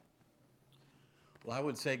Well, I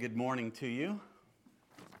would say good morning to you.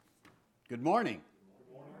 Good morning.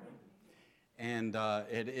 Good morning. And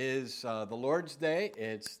it is the Lord's Day.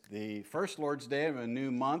 It's the first Lord's Day of a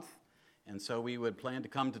new month. And so we would plan to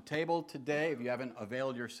come to table today. If you haven't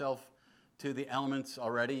availed yourself to the elements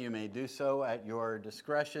already, you may do so at your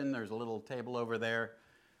discretion. There's a little table over there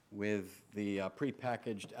with the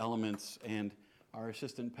prepackaged elements. And our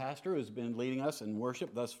assistant pastor who's been leading us in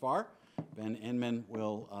worship thus far, Ben Inman,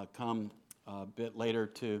 will come a bit later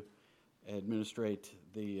to administrate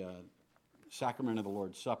the sacrament of the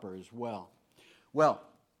Lord's Supper as well. Well,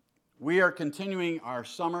 we are continuing our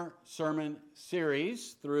summer sermon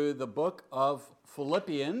series through the book of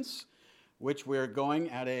Philippians, which we're going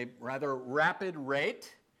at a rather rapid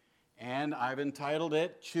rate, and I've entitled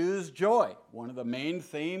it Choose Joy, one of the main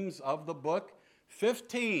themes of the book.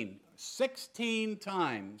 16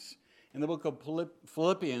 times in the book of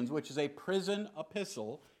Philippians, which is a prison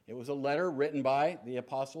epistle. It was a letter written by the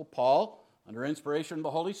Apostle Paul under inspiration of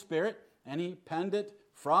the Holy Spirit, and he penned it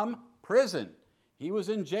from prison. He was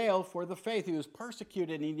in jail for the faith. He was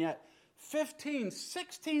persecuted, and yet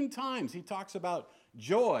 16 times he talks about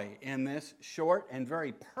joy in this short and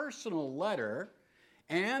very personal letter,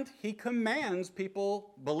 and he commands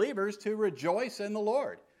people, believers, to rejoice in the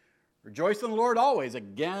Lord. Rejoice in the Lord always.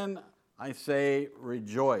 Again, I say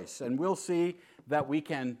rejoice. And we'll see that we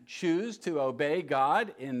can choose to obey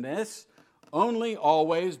God in this only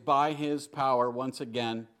always by His power, once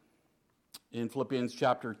again, in Philippians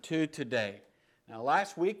chapter 2 today. Now,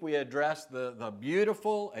 last week we addressed the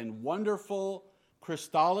beautiful and wonderful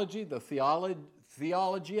Christology, the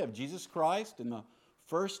theology of Jesus Christ in the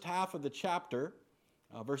first half of the chapter,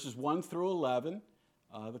 verses 1 through 11.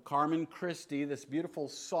 The Carmen Christi, this beautiful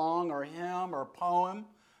song or hymn or poem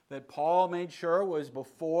that Paul made sure was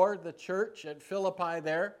before the church at Philippi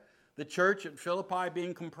there. The church at Philippi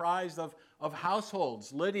being comprised of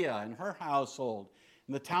households, Lydia and her household,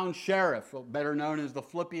 and the town sheriff, better known as the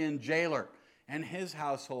Philippian jailer, and his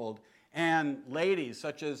household, and ladies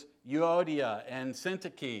such as Euodia and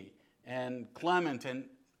Syntyche and Clement, and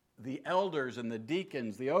the elders and the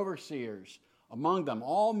deacons, the overseers among them,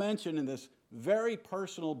 all mentioned in this very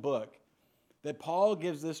personal book that Paul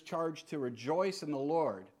gives this charge to rejoice in the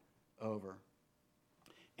Lord over.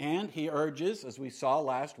 And he urges, as we saw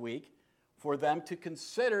last week, for them to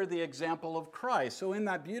consider the example of Christ. So in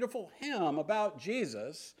that beautiful hymn about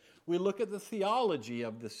Jesus, we look at the theology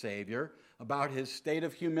of the Savior, about his state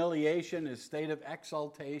of humiliation, his state of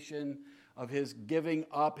exaltation, of his giving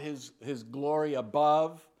up his glory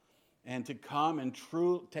above, and to come and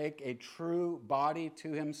take a true body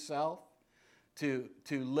to himself, to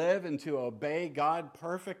live and to obey God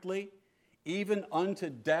perfectly, even unto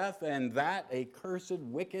death, and that a cursed,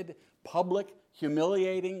 wicked, public,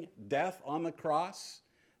 humiliating death on the cross,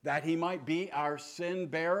 that he might be our sin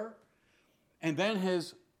bearer. And then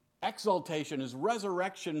his exaltation, his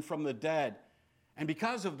resurrection from the dead. And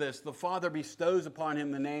because of this, the Father bestows upon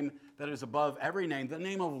him the name that is above every name, the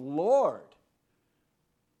name of Lord.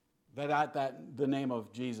 That at the name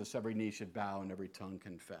of Jesus, every knee should bow and every tongue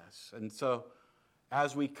confess. And so,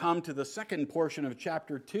 as we come to the second portion of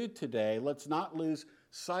chapter 2 today, let's not lose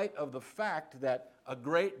sight of the fact that a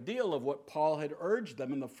great deal of what Paul had urged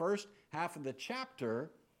them in the first half of the chapter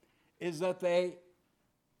is that they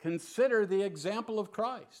consider the example of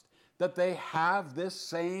Christ, that they have this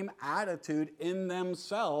same attitude in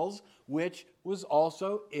themselves, which was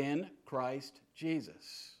also in Christ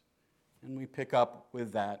Jesus. And we pick up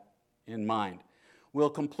with that in mind. We'll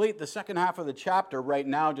complete the second half of the chapter right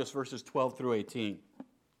now, just verses 12 through 18.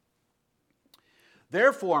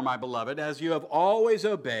 Therefore, my beloved, as you have always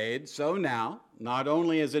obeyed, so now, not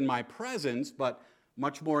only as in my presence, but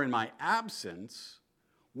much more in my absence,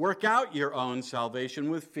 work out your own salvation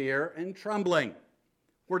with fear and trembling.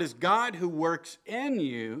 For it is God who works in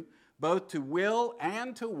you both to will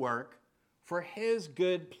and to work for his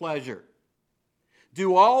good pleasure.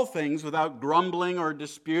 Do all things without grumbling or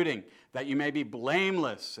disputing, that you may be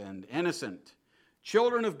blameless and innocent,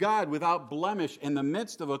 children of God without blemish in the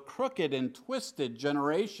midst of a crooked and twisted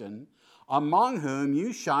generation, among whom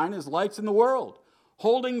you shine as lights in the world,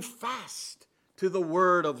 holding fast to the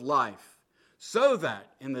word of life, so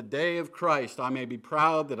that in the day of Christ I may be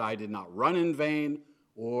proud that I did not run in vain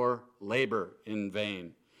or labor in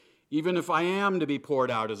vain. Even if I am to be poured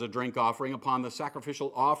out as a drink offering upon the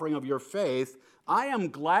sacrificial offering of your faith, I am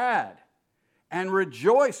glad and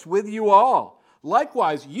rejoice with you all.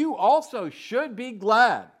 Likewise, you also should be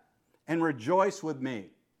glad and rejoice with me.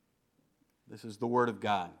 This is the word of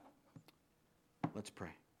God. Let's pray.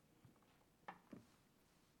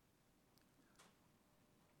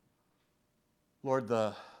 Lord,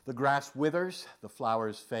 the The grass withers, the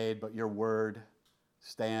flowers fade, but your word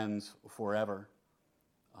stands forever.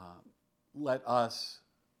 Let us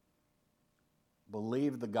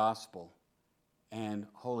believe the gospel, and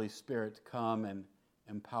Holy Spirit, come and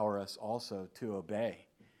empower us also to obey.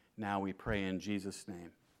 Now we pray in Jesus' name.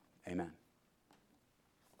 Amen.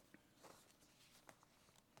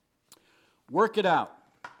 Work it out.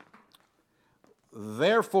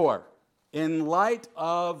 Therefore, in light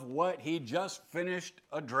of what he just finished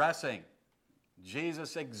addressing,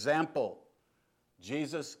 Jesus' example,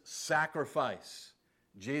 Jesus' sacrifice,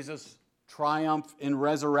 Jesus' triumph in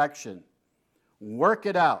resurrection, work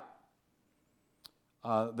it out.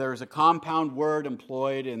 There's a compound word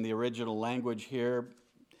employed in the original language here.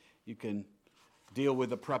 You can deal with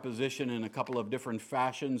the preposition in a couple of different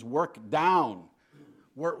fashions. Work down,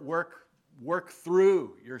 work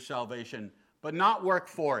through your salvation, but not work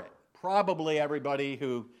for it. Probably everybody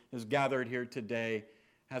who is gathered here today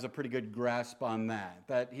has a pretty good grasp on that.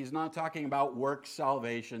 That he's not talking about work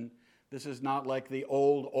salvation. This is not like the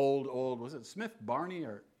old, was it Smith Barney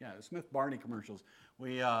Smith Barney commercials.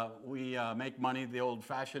 We make money the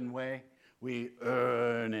old-fashioned way. We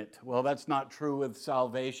earn it. Well, that's not true with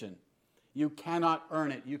salvation. You cannot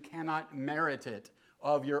earn it. You cannot merit it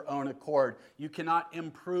of your own accord. You cannot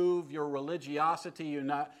improve your religiosity.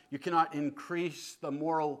 You cannot increase the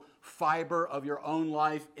moral fiber of your own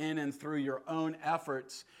life in and through your own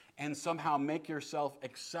efforts and somehow make yourself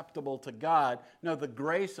acceptable to God. No, the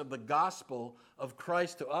grace of the gospel of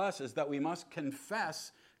Christ to us is that we must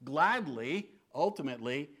confess gladly,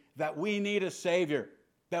 ultimately, that we need a Savior,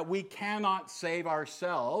 that we cannot save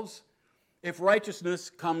ourselves. If righteousness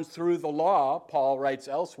comes through the law, Paul writes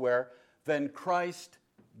elsewhere, then Christ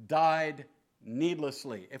died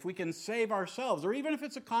needlessly. If we can save ourselves, or even if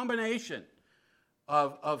it's a combination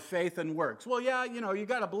of faith and works. Well, yeah, you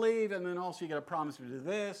got to believe, and then also you got to promise to do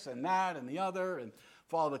this and that and the other, and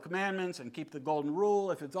follow the commandments and keep the golden rule.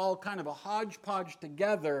 If it's all kind of a hodgepodge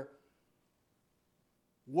together,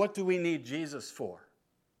 what do we need Jesus for?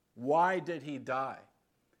 Why did he die?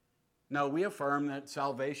 No, we affirm that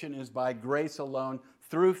salvation is by grace alone,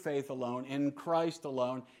 through faith alone, in Christ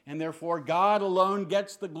alone, and therefore God alone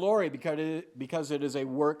gets the glory because it is a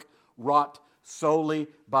work wrought solely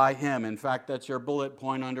by him. In fact, that's your bullet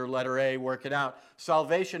point under letter A, work it out.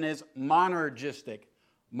 Salvation is monergistic.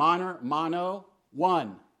 Mono,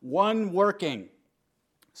 one working.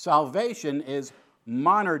 Salvation is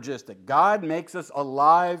monergistic. God makes us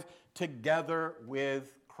alive together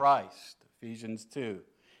with Christ. Ephesians 2.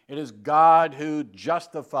 It is God who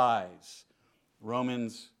justifies.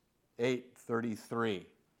 Romans 8:33.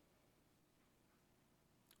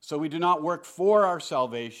 So we do not work for our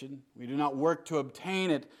salvation. We do not work to obtain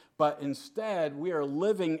it, but instead we are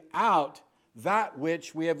living out that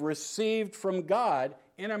which we have received from God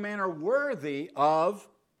in a manner worthy of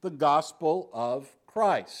the gospel of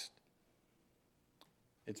Christ.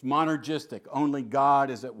 It's monergistic. Only God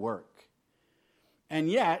is at work. And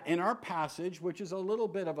yet, in our passage, which is a little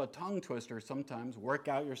bit of a tongue twister sometimes, work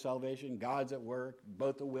out your salvation, God's at work,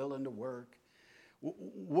 both the will and the work.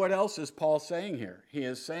 What else is Paul saying here? He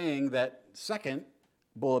is saying that second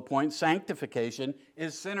bullet point, sanctification,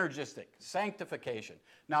 is synergistic. Sanctification.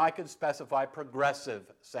 Now, I could specify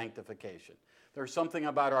progressive sanctification. There's something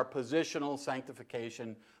about our positional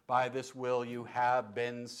sanctification. By this will you have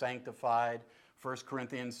been sanctified. 1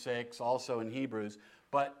 Corinthians 6, also in Hebrews.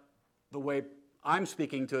 But the way I'm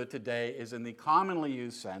speaking to it today is in the commonly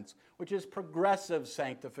used sense, which is progressive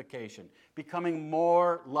sanctification, becoming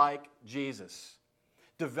more like Jesus,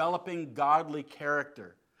 developing godly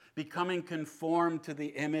character, becoming conformed to the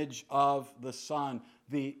image of the Son,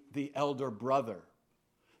 the elder brother.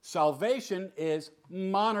 Salvation is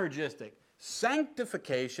monergistic.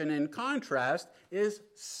 Sanctification, in contrast, is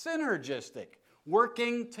synergistic,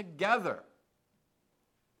 working together.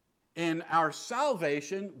 In our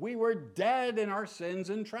salvation, we were dead in our sins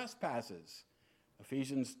and trespasses.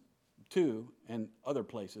 Ephesians 2 and other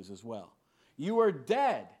places as well. You were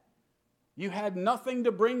dead. You had nothing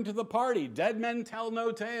to bring to the party. Dead men tell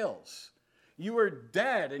no tales. You were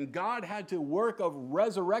dead, and God had to work of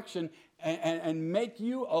resurrection and make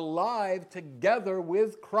you alive together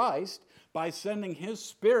with Christ by sending his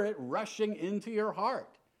Spirit rushing into your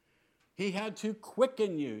heart. He had to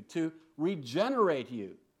quicken you, to regenerate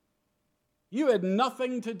you. You had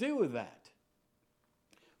nothing to do with that.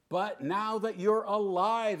 But now that you're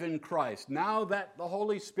alive in Christ, now that the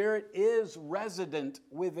Holy Spirit is resident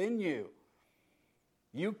within you,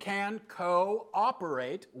 you can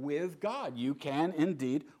cooperate with God. You can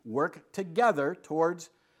indeed work together towards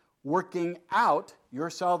working out your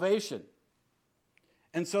salvation.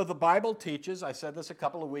 And so the Bible teaches, I said this a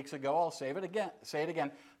couple of weeks ago, I'll say it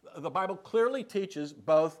again. The Bible clearly teaches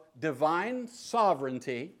both divine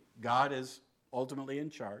sovereignty, God is ultimately in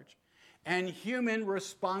charge, and human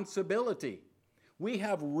responsibility. We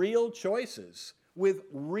have real choices with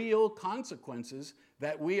real consequences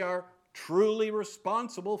that we are truly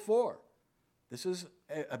responsible for. This is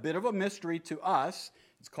a bit of a mystery to us.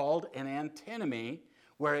 It's called an antinomy,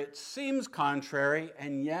 where it seems contrary,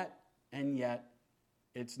 and yet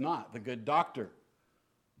it's not. The good doctor,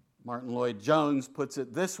 Martin Lloyd-Jones, puts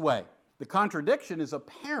it this way: the contradiction is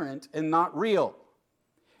apparent and not real.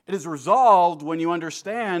 It is resolved when you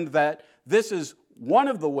understand that this is one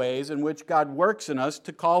of the ways in which God works in us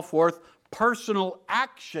to call forth personal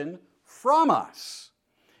action from us.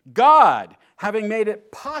 God, having made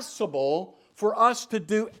it possible for us to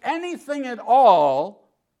do anything at all,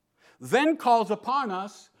 then calls upon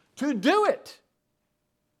us to do it.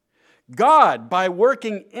 God, by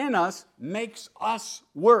working in us, makes us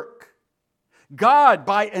work. God,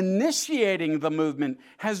 by initiating the movement,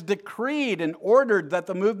 has decreed and ordered that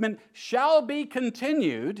the movement shall be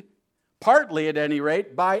continued, partly at any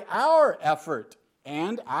rate, by our effort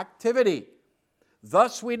and activity.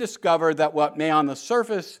 Thus we discover that what may on the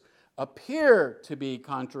surface appear to be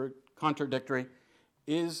contradictory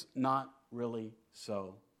is not really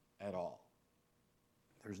so at all.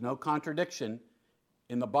 There's no contradiction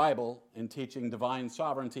in the Bible in teaching divine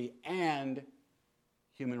sovereignty and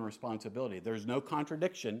human responsibility. There's no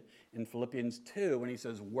contradiction in Philippians 2 when he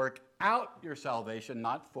says, work out your salvation,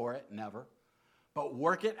 not for it, never, but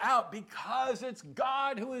work it out because it's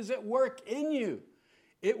God who is at work in you.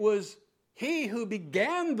 It was He who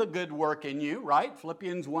began the good work in you, right?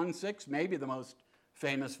 Philippians 1:6, maybe the most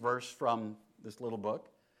famous verse from this little book.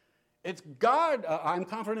 It's God, I'm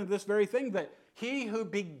confident of this very thing, that He who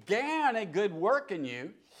began a good work in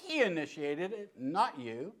you, He initiated it, not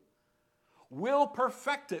you, will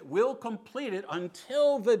perfect it, will complete it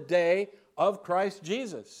until the day of Christ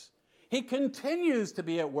Jesus. He continues to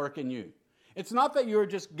be at work in you. It's not that you're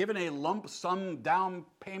just given a lump sum down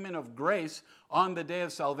payment of grace on the day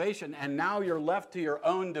of salvation and now you're left to your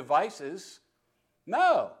own devices.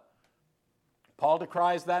 No. Paul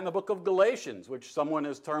decries that in the book of Galatians, which someone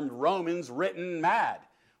has termed Romans written mad.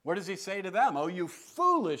 What does he say to them? Oh, you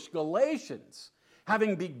foolish Galatians,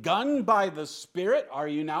 having begun by the Spirit, are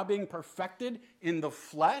you now being perfected in the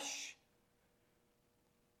flesh?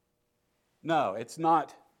 No, it's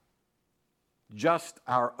not just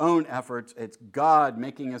our own efforts. It's God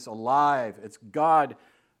making us alive. It's God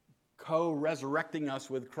co-resurrecting us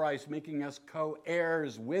with Christ, making us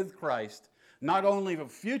co-heirs with Christ, not only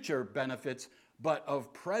of future benefits, but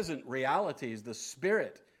of present realities, the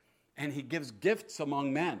Spirit. And He gives gifts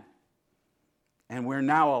among men. And we're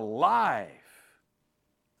now alive.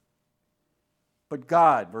 But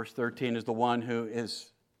God, verse 13, is the one who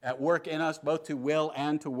is at work in us, both to will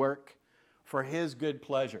and to work for His good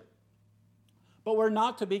pleasure. But we're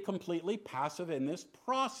not to be completely passive in this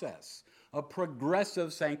process of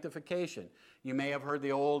progressive sanctification. You may have heard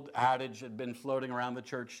the old adage that had been floating around the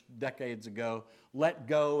church decades ago, let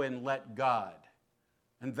go and let God.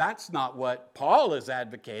 And that's not what Paul is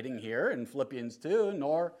advocating here in Philippians 2,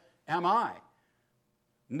 nor am I.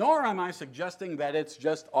 Nor am I suggesting that it's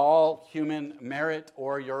just all human merit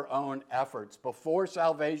or your own efforts before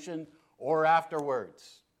salvation or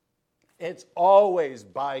afterwards. It's always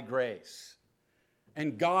by grace.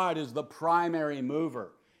 And God is the primary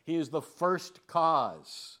mover. He is the first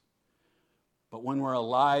cause. But when we're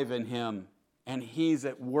alive in Him and He's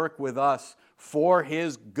at work with us for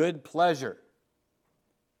His good pleasure,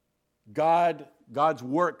 God's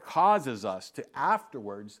work causes us to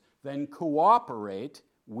afterwards then cooperate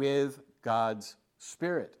with God's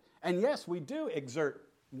Spirit. And yes, we do exert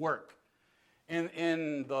work.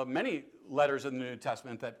 In the many letters in the New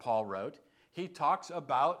Testament that Paul wrote, he talks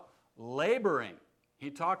about laboring. He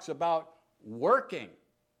talks about working,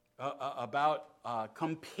 about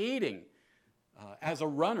competing as a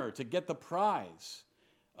runner to get the prize.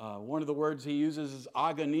 One of the words he uses is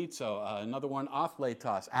agonizo, another one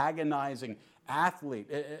athletos, agonizing athlete.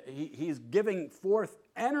 He's giving forth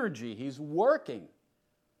energy. He's working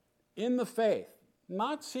in the faith,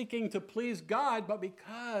 not seeking to please God, but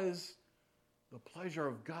because the pleasure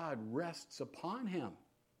of God rests upon him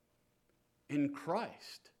in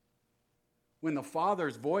Christ. When the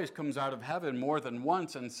Father's voice comes out of heaven more than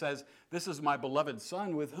once and says, "This is my beloved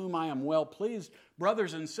Son with whom I am well pleased,"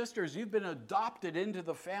 brothers and sisters, you've been adopted into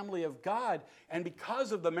the family of God, and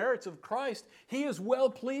because of the merits of Christ, He is well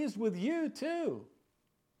pleased with you too.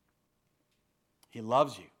 He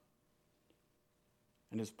loves you,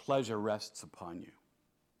 and His pleasure rests upon you.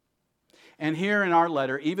 And here in our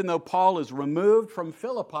letter, even though Paul is removed from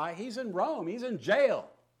Philippi, he's in Rome, he's in jail.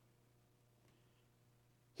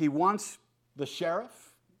 He wants the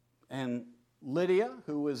sheriff and Lydia,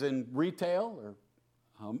 who was in retail or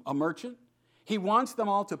a merchant, he wants them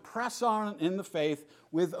all to press on in the faith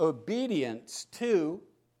with obedience to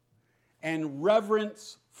and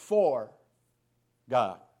reverence for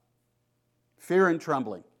God. Fear and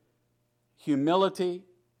trembling, humility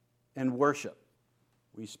and worship.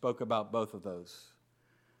 We spoke about both of those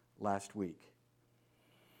last week.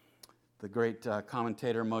 The great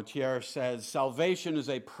commentator Moutier says, salvation is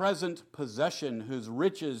a present possession whose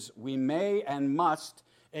riches we may and must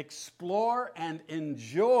explore and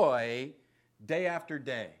enjoy day after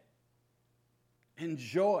day.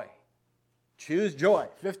 Enjoy. Choose joy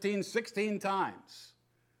 15, 16 times.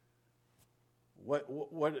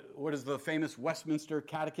 What is the famous Westminster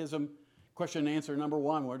Catechism? Question and answer number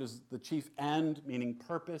 1. What is the chief end, meaning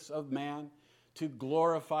purpose of man? To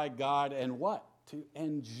glorify God and what? To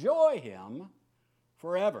enjoy Him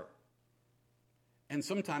forever. And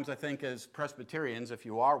sometimes I think as Presbyterians, if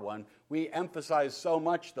you are one, we emphasize so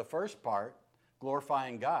much the first part,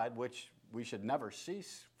 glorifying God, which we should never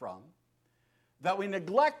cease from, that we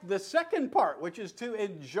neglect the second part, which is to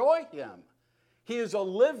enjoy Him. He is a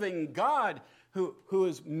living God who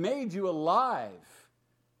has made you alive.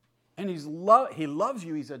 And He loves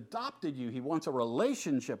you. He's adopted you. He wants a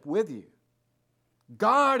relationship with you.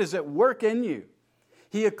 God is at work in you.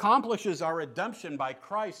 He accomplishes our redemption by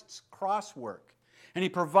Christ's cross work. And He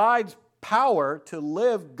provides power to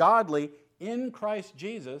live godly in Christ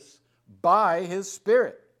Jesus by His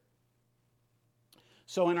Spirit.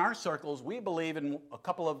 So in our circles, we believe in a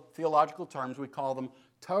couple of theological terms. We call them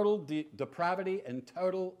total depravity and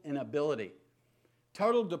total inability.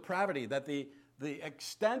 Total depravity, that the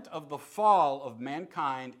extent of the fall of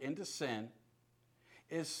mankind into sin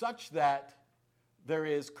is such that there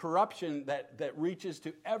is corruption that reaches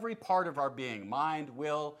to every part of our being, mind,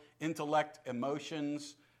 will, intellect,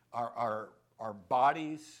 emotions, our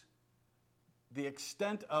bodies. The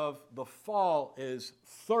extent of the fall is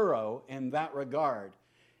thorough in that regard.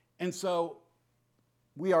 And so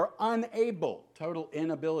we are unable, total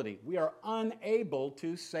inability, we are unable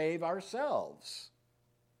to save ourselves.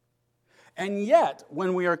 And yet,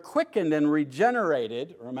 when we are quickened and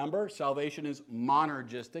regenerated, remember, salvation is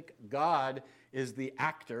monergistic. God is the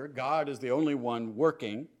actor. God is the only one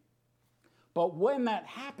working. But when that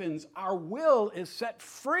happens, our will is set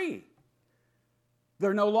free.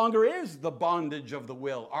 There no longer is the bondage of the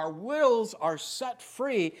will. Our wills are set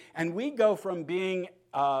free, and we go from being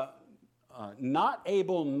not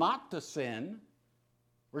able not to sin,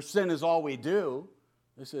 where sin is all we do.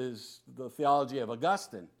 This is the theology of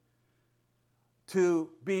Augustine. To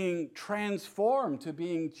being transformed, to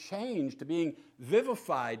being changed, to being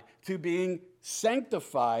vivified, to being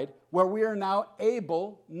sanctified, where we are now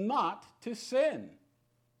able not to sin.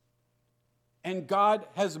 And God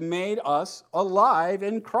has made us alive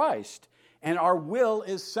in Christ, and our will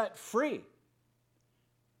is set free.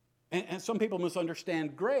 And some people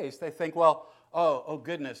misunderstand grace. They think, well, oh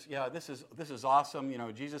goodness, yeah, this is awesome. You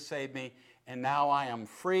know, Jesus saved me, and now I am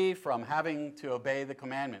free from having to obey the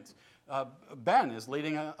commandments. Ben is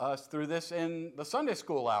leading us through this in the Sunday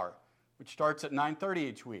school hour, which starts at 9:30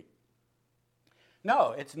 each week.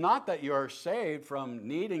 No, it's not that you are saved from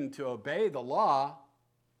needing to obey the law.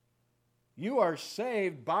 You are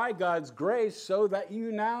saved by God's grace so that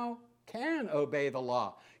you now can obey the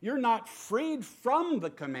law. You're not freed from the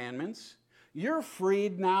commandments. You're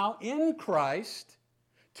freed now in Christ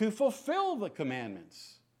to fulfill the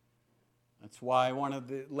commandments. That's why one of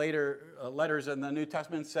the later letters in the New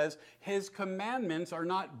Testament says, His commandments are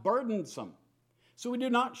not burdensome. So we do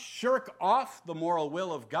not shirk off the moral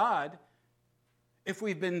will of God. If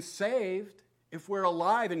we've been saved, if we're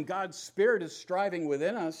alive and God's Spirit is striving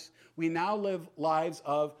within us, we now live lives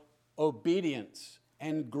of obedience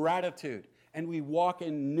and gratitude, and we walk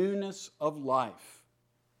in newness of life.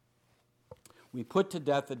 We put to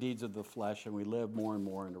death the deeds of the flesh, and we live more and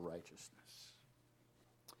more into righteousness.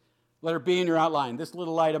 Let her be in your outline, this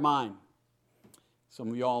little light of mine. Some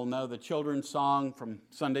of you all know the children's song from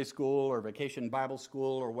Sunday school or Vacation Bible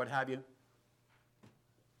School or what have you.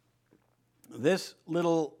 This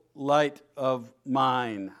little light of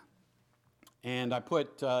mine. And I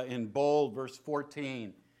put in bold verse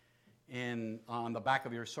 14 on the back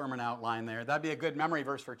of your sermon outline there. That'd be a good memory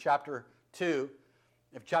verse for chapter 2.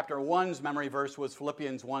 If chapter 1's memory verse was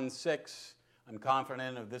Philippians 1:6, I'm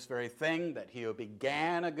confident of this very thing, that He who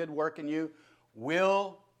began a good work in you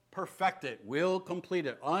will perfect it, will complete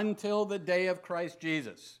it until the day of Christ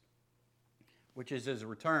Jesus, which is His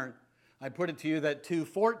return. I put it to you that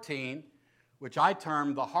 2:14 which I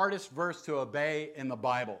term the hardest verse to obey in the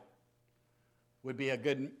Bible, would be a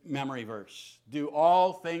good memory verse. Do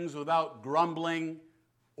all things without grumbling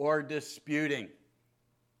or disputing.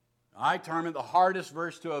 I term it the hardest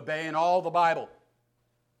verse to obey in all the Bible.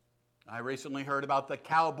 I recently heard about the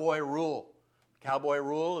cowboy rule. The cowboy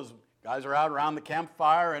rule is guys are out around the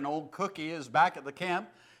campfire and old Cookie is back at the camp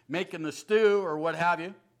making the stew or what have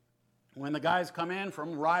you. When the guys come in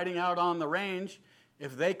from riding out on the range,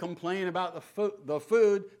 if they complain about the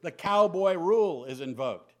food, the cowboy rule is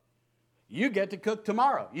invoked. You get to cook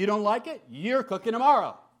tomorrow. You don't like it? You're cooking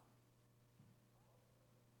tomorrow.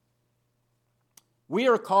 We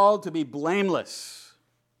are called to be blameless,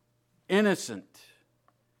 innocent,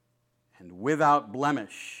 and without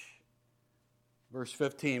blemish. Verse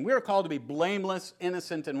 15, we are called to be blameless,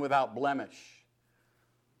 innocent, and without blemish.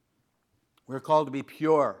 We're called to be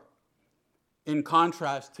pure, in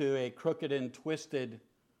contrast to a crooked and twisted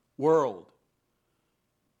world.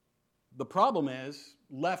 The problem is,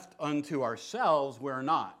 left unto ourselves, we're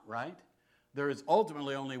not, right? There is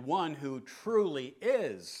ultimately only one who truly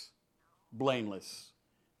is blameless,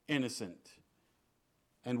 innocent,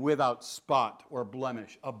 and without spot or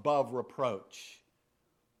blemish, above reproach.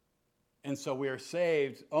 And so we are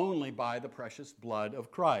saved only by the precious blood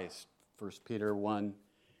of Christ. 1 Peter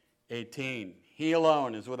 1:18. He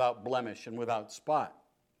alone is without blemish and without spot.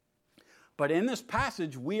 But in this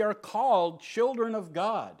passage, we are called children of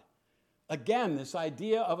God. Again, this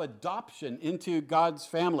idea of adoption into God's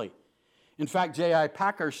family. In fact, J.I.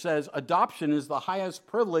 Packer says adoption is the highest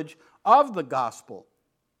privilege of the gospel.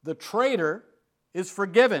 The traitor is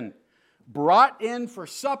forgiven, brought in for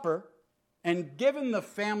supper, and given the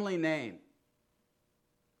family name.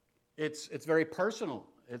 It's very personal.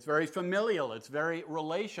 It's very familial. It's very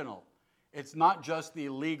relational. It's not just the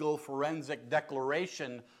legal forensic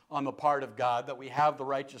declaration on the part of God that we have the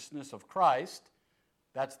righteousness of Christ.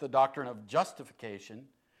 That's the doctrine of justification.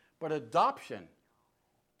 But adoption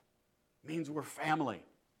means we're family.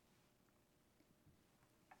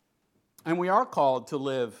 And we are called to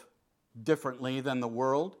live differently than the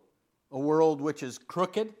world, a world which is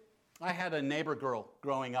crooked. I had a neighbor girl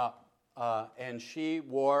growing up, and she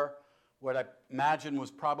wore what I imagine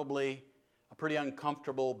was probably a pretty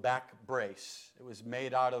uncomfortable back brace. It was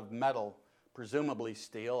made out of metal, presumably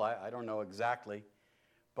steel. I don't know exactly.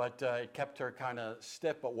 But it kept her kind of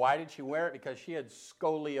stiff. But why did she wear it? Because she had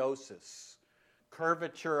scoliosis,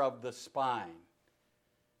 curvature of the spine.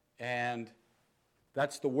 And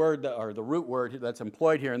that's the word, or the root word that's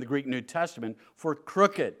employed here in the Greek New Testament for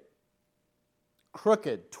crooked.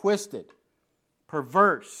 Crooked, twisted,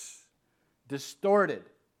 perverse, distorted.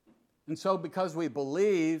 And so because we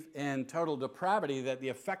believe in total depravity, that the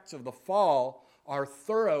effects of the fall are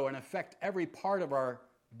thorough and affect every part of our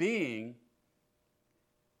being,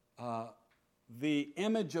 the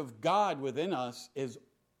image of God within us is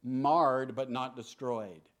marred but not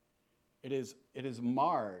destroyed. It is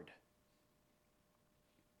marred.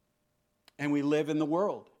 And we live in the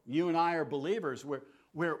world. You and I are believers.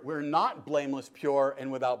 We're not blameless, pure,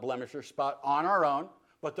 and without blemish or spot on our own,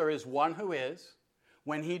 but there is one who is.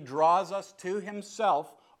 When he draws us to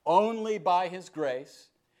himself only by his grace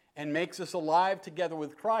and makes us alive together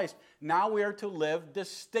with Christ, now we are to live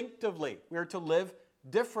distinctively. We are to live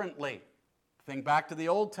differently. Think back to the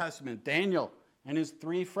Old Testament. Daniel and his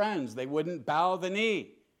 3 friends, they wouldn't bow the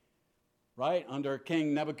knee, right, under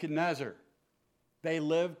King Nebuchadnezzar. They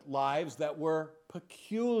lived lives that were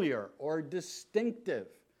peculiar or distinctive,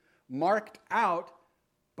 marked out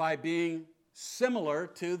by being similar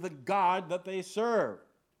to the God that they serve.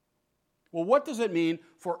 Well, what does it mean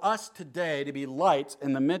for us today to be lights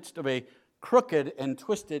in the midst of a crooked and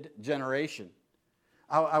twisted generation?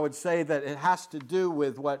 I would say that it has to do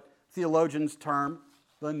with what theologians term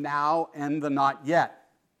the now and the not yet.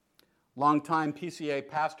 Longtime PCA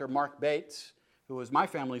pastor Mark Bates, who was my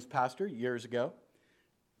family's pastor years ago,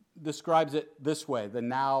 describes it this way: the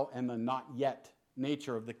now and the not yet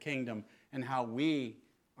nature of the kingdom and how we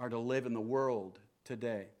are to live in the world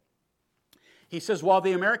today. He says, while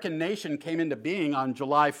the American nation came into being on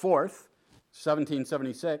July 4th,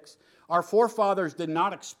 1776, our forefathers did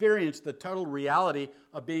not experience the total reality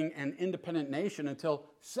of being an independent nation until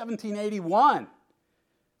 1781,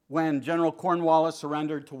 when General Cornwallis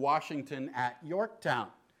surrendered to Washington at Yorktown.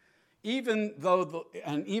 Even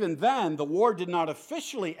then, the war did not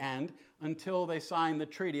officially end until they signed the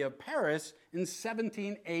Treaty of Paris in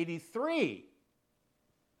 1783.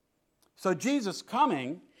 So Jesus'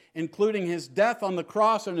 coming, including his death on the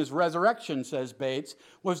cross and his resurrection, says Bates,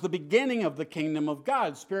 was the beginning of the kingdom of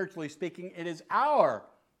God. Spiritually speaking, it is our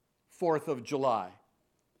 4th of July.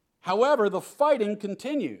 However, the fighting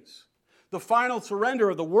continues. The final surrender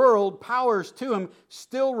of the world powers to him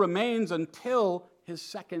still remains until his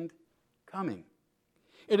second coming.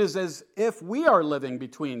 It is as if we are living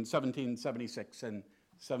between 1776 and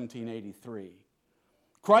 1783.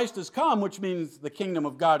 Christ has come, which means the kingdom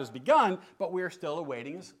of God has begun, but we are still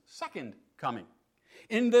awaiting his second coming.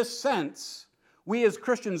 In this sense, we as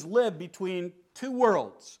Christians live between two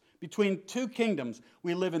worlds, between two kingdoms.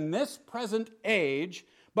 We live in this present age,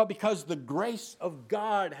 but because the grace of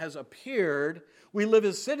God has appeared, we live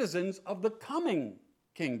as citizens of the coming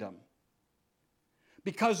kingdom.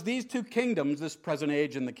 Because these two kingdoms, this present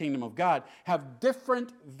age and the kingdom of God, have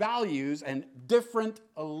different values and different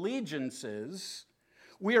allegiances,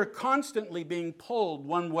 we are constantly being pulled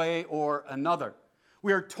one way or another.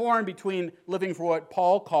 We are torn between living for what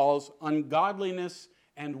Paul calls ungodliness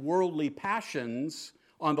and worldly passions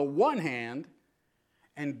on the one hand,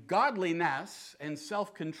 and godliness and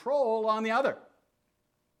self-control on the other.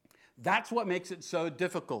 That's what makes it so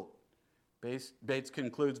difficult. Bates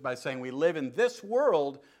concludes by saying, we live in this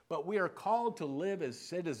world, but we are called to live as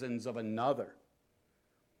citizens of another.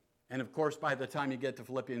 And of course, by the time you get to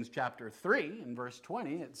Philippians chapter 3, in verse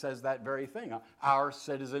 20, it says that very thing. Our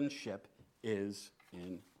citizenship is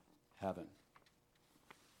in heaven.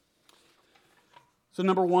 So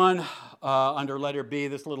number one, under letter B,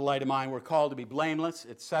 this little light of mine, we're called to be blameless,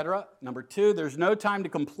 etc. Number two, there's no time to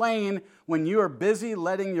complain when you are busy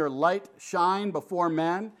letting your light shine before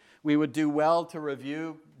men. We would do well to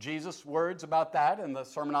review Jesus' words about that in the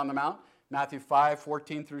Sermon on the Mount, Matthew 5,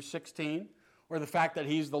 14 through 16, or the fact that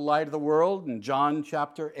he's the light of the world in John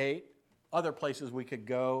chapter 8. Other places we could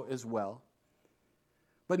go as well.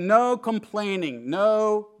 But no complaining,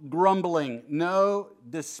 no grumbling, no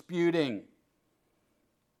disputing.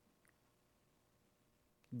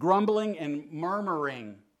 Grumbling and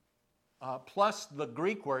murmuring, plus the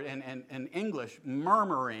Greek word in English,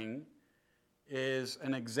 murmuring, is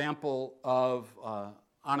an example of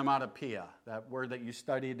onomatopoeia, that word that you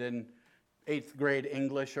studied in 8th grade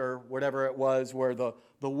English or whatever it was, where the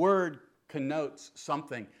word connotes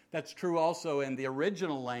something. That's true also in the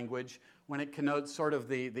original language when it connotes sort of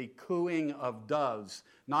the cooing of doves,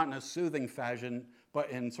 not in a soothing fashion, but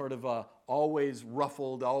in sort of a always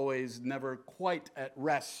ruffled, always never quite at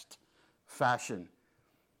rest fashion.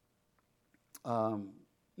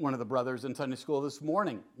 One of the brothers in Sunday school this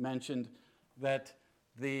morning mentioned that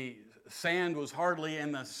the sand was hardly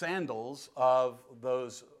in the sandals of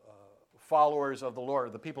those followers of the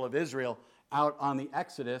Lord, the people of Israel, out on the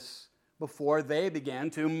Exodus before they began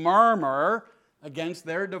to murmur against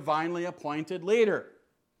their divinely appointed leader,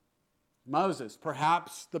 Moses.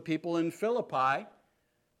 Perhaps the people in Philippi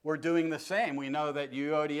were doing the same. We know that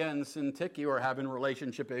Euodia and Syntyche were having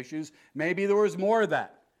relationship issues. Maybe there was more of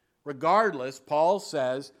that. Regardless, Paul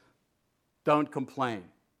says, don't complain.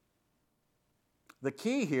 The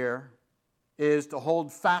key here is to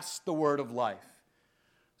hold fast the word of life.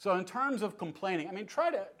 So in terms of complaining,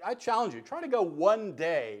 I challenge you, try to go one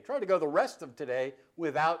day, try to go the rest of today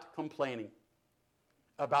without complaining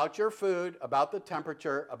about your food, about the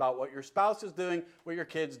temperature, about what your spouse is doing, what your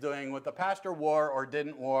kid's doing, what the pastor wore or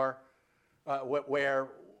didn't wear,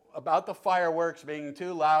 about the fireworks being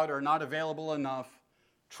too loud or not available enough.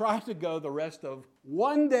 Try to go the rest of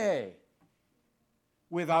one day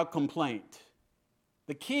without complaint.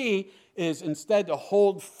 The key is instead to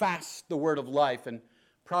hold fast the word of life, and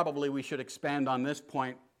probably we should expand on this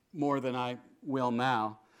point more than I will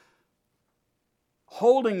now.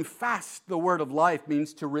 Holding fast the word of life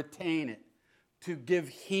means to retain it, to give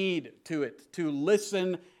heed to it, to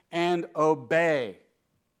listen and obey.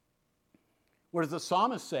 What does the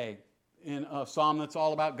psalmist say in a psalm that's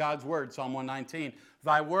all about God's word, Psalm 119?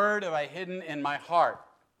 Thy word have I hidden in my heart,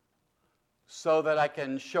 so that I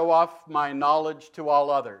can show off my knowledge to all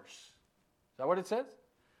others. Is that what it says?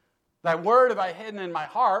 Thy word have I hidden in my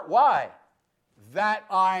heart. Why? That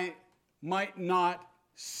I might not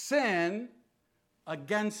sin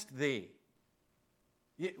against thee.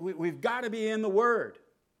 We've got to be in the word.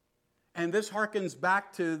 And this harkens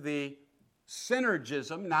back to the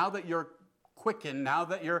synergism, now that you're quickened, now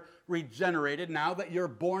that you're regenerated, now that you're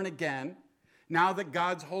born again, now that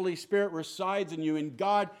God's Holy Spirit resides in you, and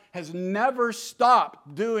God has never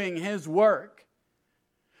stopped doing his work,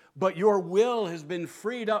 but your will has been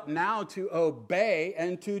freed up now to obey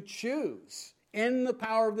and to choose in the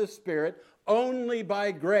power of the Spirit, only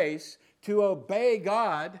by grace, to obey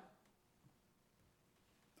God.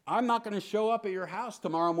 I'm not going to show up at your house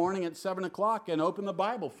tomorrow morning at 7 o'clock and open the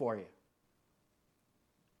Bible for you.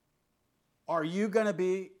 Are you going to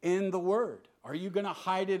be in the Word? Are you going to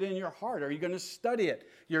hide it in your heart? Are you going to study it?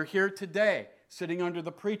 You're here today, sitting under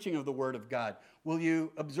the preaching of the Word of God. Will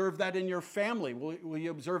you observe that in your family? Will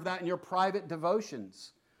you observe that in your private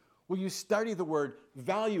devotions? Will you study the Word,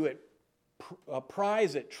 value it,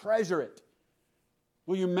 prize it, treasure it?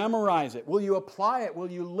 Will you memorize it? Will you apply it? Will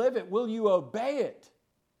you live it? Will you obey it?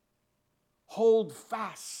 Hold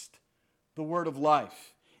fast the word of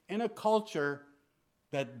life in a culture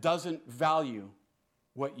that doesn't value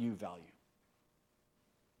what you value.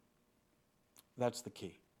 That's the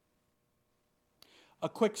key. A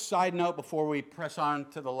quick side note before we press on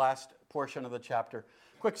to the last portion of the chapter.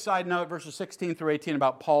 Quick side note, verses 16 through 18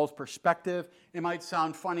 about Paul's perspective. It might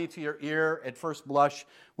sound funny to your ear at first blush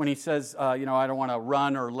when he says, I don't want to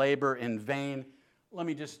run or labor in vain. Let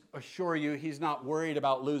me just assure you, he's not worried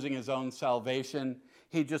about losing his own salvation.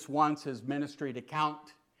 He just wants his ministry to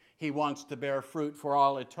count. He wants to bear fruit for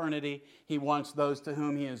all eternity. He wants those to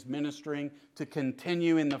whom he is ministering to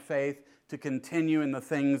continue in the faith, to continue in the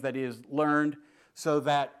things that he has learned, so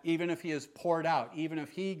that even if he is poured out, even if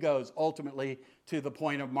he goes ultimately to the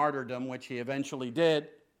point of martyrdom, which he eventually did,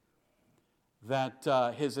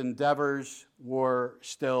 that his endeavors were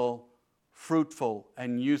still fruitful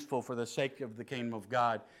and useful for the sake of the kingdom of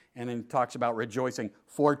God. And then he talks about rejoicing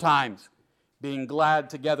 4 times, being glad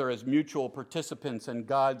together as mutual participants in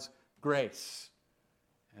God's grace,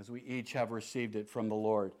 as we each have received it from the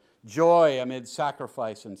Lord. Joy amid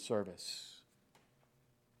sacrifice and service.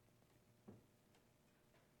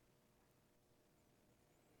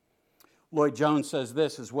 Lloyd Jones says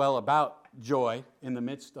this as well about joy in the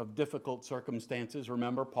midst of difficult circumstances.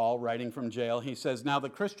 Remember Paul writing from jail. He says, now the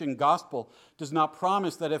Christian gospel does not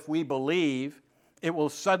promise that if we believe, we will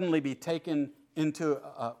suddenly be taken into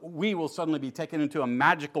a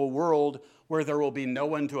magical world where there will be no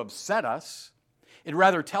one to upset us. It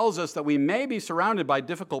rather tells us that we may be surrounded by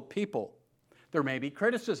difficult people. There may be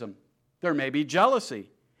criticism. There may be jealousy.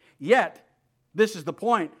 Yet, this is the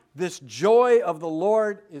point, this joy of the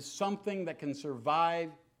Lord is something that can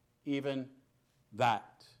survive even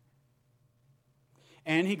that.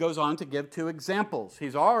 And he goes on to give 2 examples.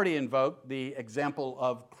 He's already invoked the example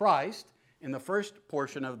of Christ in the first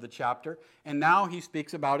portion of the chapter, and now he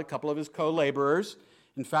speaks about a couple of his co-laborers.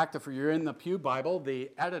 In fact, if you're in the Pew Bible,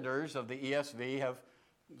 the editors of the ESV have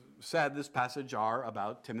said this passage are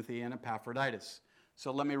about Timothy and Epaphroditus.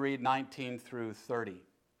 So let me read 19 through 30.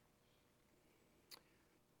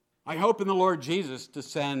 I hope in the Lord Jesus to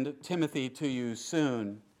send Timothy to you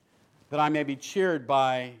soon, that I may be cheered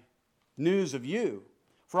by news of you.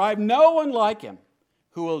 For I have no one like him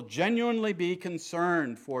who will genuinely be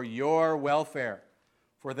concerned for your welfare,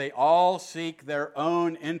 for they all seek their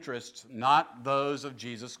own interests, not those of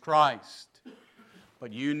Jesus Christ.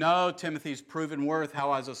 But you know Timothy's proven worth,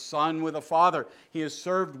 how as a son with a father he has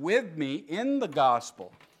served with me in the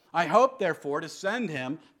gospel. I hope, therefore, to send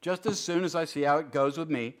him just as soon as I see how it goes with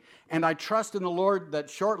me, and I trust in the Lord that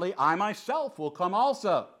shortly I myself will come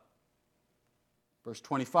also. Verse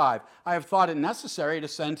 25, I have thought it necessary to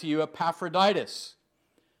send to you Epaphroditus,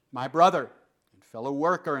 my brother, and fellow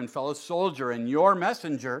worker and fellow soldier, and your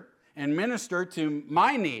messenger and minister to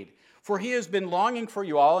my need. For he has been longing for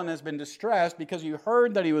you all and has been distressed because you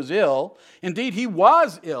heard that he was ill. Indeed, he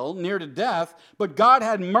was ill, near to death, but God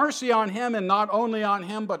had mercy on him, and not only on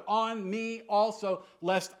him, but on me also,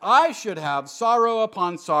 lest I should have sorrow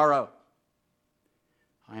upon sorrow.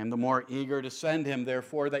 I am the more eager to send him,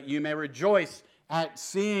 therefore, that you may rejoice at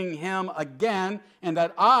seeing him again, and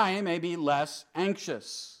that I may be less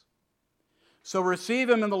anxious. So receive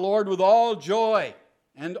him in the Lord with all joy,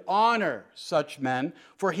 and honor such men,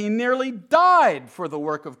 for he nearly died for the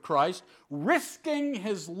work of Christ, risking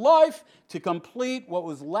his life to complete what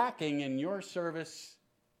was lacking in your service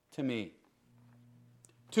to me.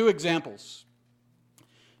 2 examples,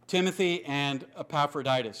 Timothy and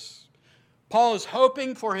Epaphroditus. Paul is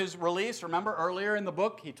hoping for his release. Remember earlier in the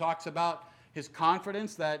book, he talks about his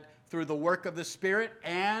confidence that through the work of the Spirit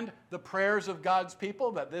and the prayers of God's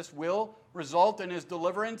people, that this will result in his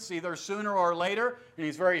deliverance either sooner or later, and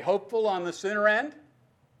he's very hopeful on the sooner end.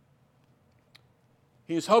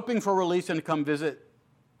 He's hoping for release and to come visit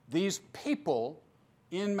these people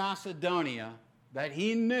in Macedonia that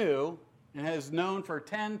he knew and has known for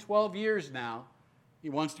 10, 12 years now. He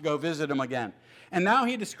wants to go visit them again. And now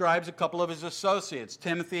he describes a couple of his associates,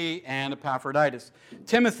 Timothy and Epaphroditus.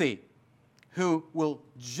 Timothy, who will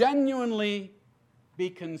genuinely be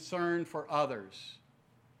concerned for others.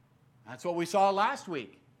 That's what we saw last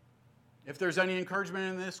week. If there's any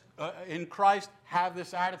encouragement in this, in Christ, have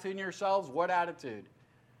this attitude in yourselves. What attitude?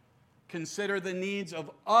 Consider the needs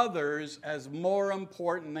of others as more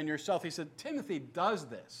important than yourself. He said, Timothy does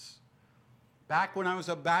this. Back when I was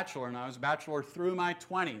a bachelor, and I was a bachelor through my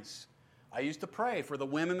 20s, I used to pray for the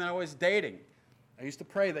women that I was dating, I used to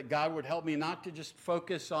pray that God would help me not to just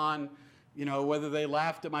focus on, whether they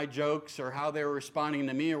laughed at my jokes or how they were responding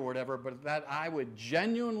to me or whatever, but that I would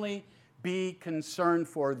genuinely be concerned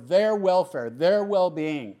for their welfare, their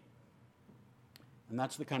well-being. And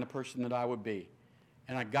that's the kind of person that I would be.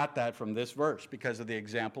 And I got that from this verse because of the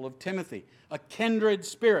example of Timothy. A kindred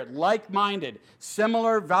spirit, like-minded,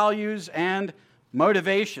 similar values and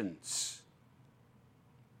motivations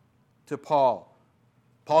to Paul.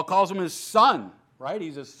 Paul calls him his son, right?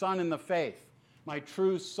 He's a son in the faith. My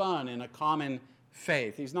true son in a common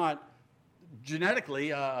faith. He's not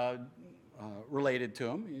genetically related to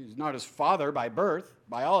him. He's not his father by birth,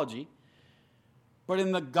 biology. But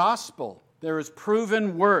in the gospel, there is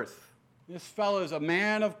proven worth. This fellow is a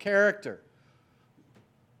man of character.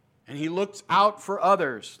 And he looks out for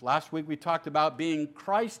others. Last week we talked about being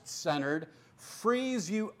Christ-centered frees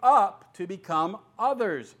you up to become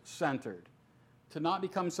others-centered. To not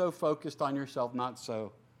become so focused on yourself, not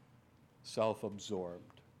so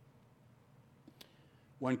self-absorbed.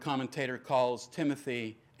 One commentator calls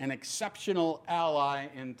Timothy an exceptional ally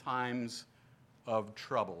in times of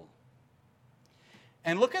trouble.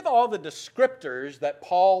 And look at all the descriptors that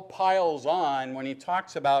Paul piles on when he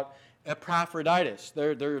talks about Epaphroditus.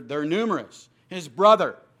 They're numerous. His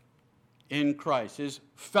brother in Christ, his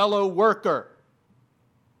fellow worker,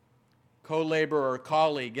 co-laborer or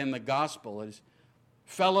colleague in the gospel, his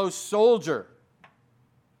fellow soldier.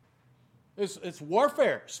 It's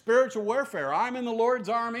warfare, spiritual warfare. I'm in the Lord's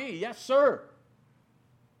army. Yes, sir.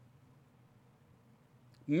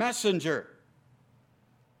 Messenger.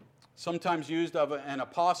 Sometimes used of an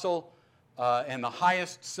apostle in the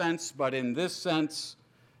highest sense, but in this sense,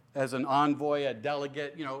 as an envoy, a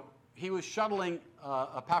delegate. He was shuttling,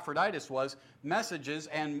 Epaphroditus was, messages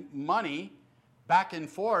and money back and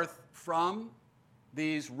forth from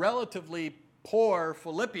these relatively poor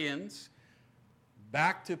Philippians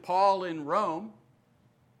back to Paul in Rome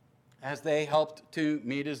as they helped to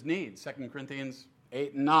meet his needs. 2 Corinthians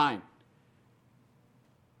 8 and 9.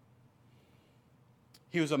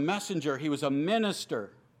 He was a messenger. He was a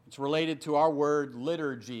minister. It's related to our word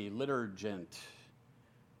liturgy, liturgent.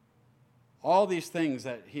 All these things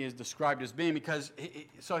that he is described as being because,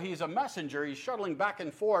 he's a messenger. He's shuttling back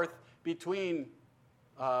and forth between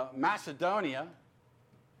Macedonia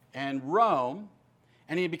and Rome.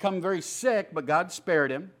 And he had become very sick, but God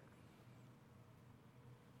spared him.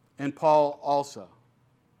 And Paul also.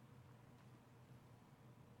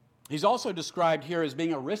 He's also described here as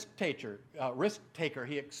being a risk taker.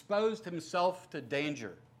 He exposed himself to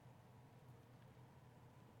danger.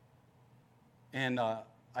 And I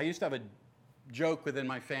used to have a joke within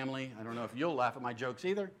my family. I don't know if you'll laugh at my jokes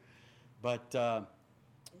either. But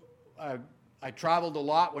I traveled a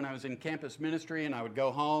lot when I was in campus ministry, and I would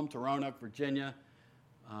go home to Roanoke, Virginia.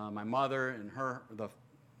 My mother and the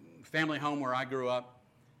family home where I grew up.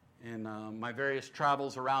 And my various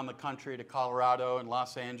travels around the country to Colorado and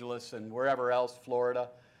Los Angeles and wherever else, Florida.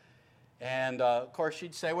 And, of course,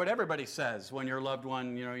 she'd say what everybody says when your loved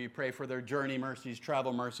one, you pray for their journey mercies,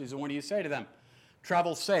 travel mercies. And what do you say to them?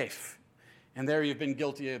 Travel safe. And there you've been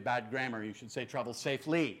guilty of bad grammar. You should say travel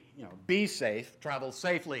safely. Be safe, travel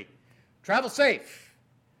safely. Travel safe.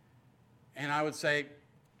 And I would say,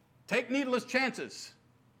 take needless chances.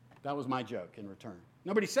 That was my joke in return.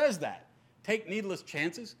 Nobody says that. Take needless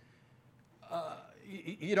chances.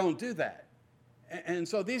 You don't do that. And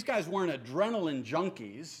so these guys weren't adrenaline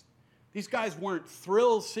junkies. These guys weren't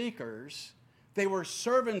thrill seekers. They were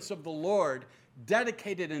servants of the Lord,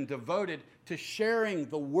 dedicated and devoted to sharing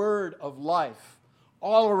the word of life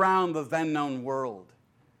all around the then known world.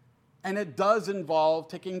 And it does involve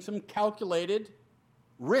taking some calculated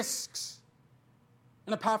risks.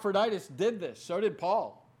 And Epaphroditus did this. So did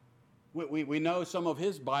Paul. We know some of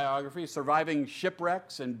his biography, surviving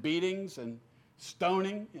shipwrecks and beatings and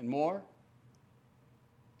stoning and more.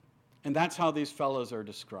 And that's how these fellows are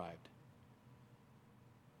described.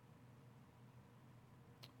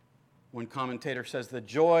 One commentator says, the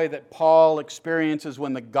joy that Paul experiences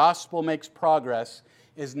when the gospel makes progress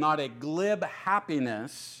is not a glib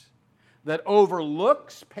happiness that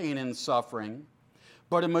overlooks pain and suffering,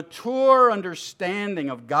 but a mature understanding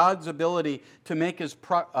of God's ability to make his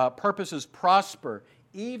purposes prosper,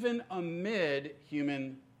 even amid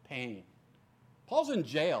human pain. Paul's in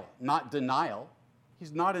jail, not denial.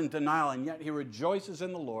 He's not in denial, and yet he rejoices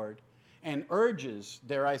in the Lord and urges,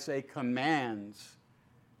 dare I say, commands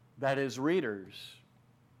that his readers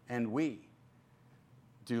and we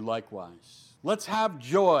do likewise. Let's have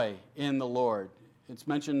joy in the Lord. It's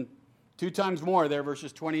mentioned 2 times more there,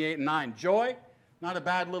 verses 28 and 9. Joy. Not a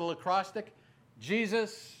bad little acrostic.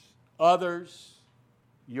 Jesus, others,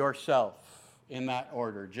 yourself. in that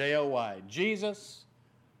order. J-O-Y. Jesus,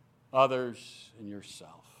 others, and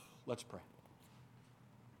yourself. Let's pray.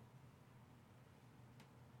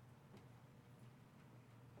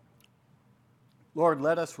 Lord,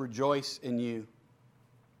 let us rejoice in you.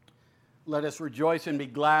 Let us rejoice and be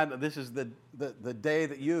glad that this is the day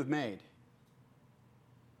that you have made.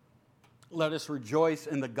 Let us rejoice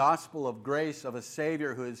in the gospel of grace of a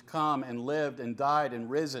Savior who has come and lived and died and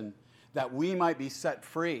risen, that we might be set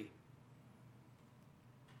free.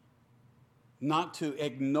 Not to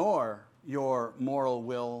ignore your moral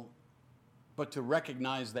will, but to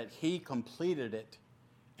recognize that he completed it,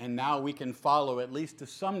 and now we can follow, at least to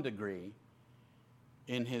some degree,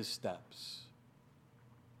 in his steps.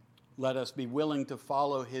 Let us be willing to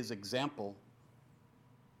follow his example,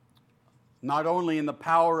 not only in the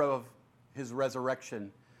power of his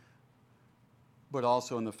resurrection, but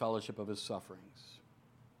also in the fellowship of his sufferings.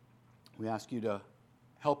 We ask you to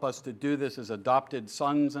help us to do this as adopted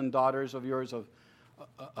sons and daughters of yours,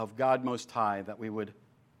 of God Most High, that we would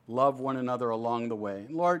love one another along the way.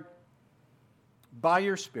 And Lord, by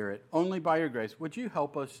your Spirit, only by your grace, would you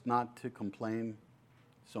help us not to complain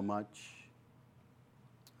so much?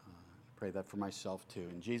 I pray that for myself too.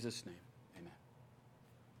 In Jesus' name.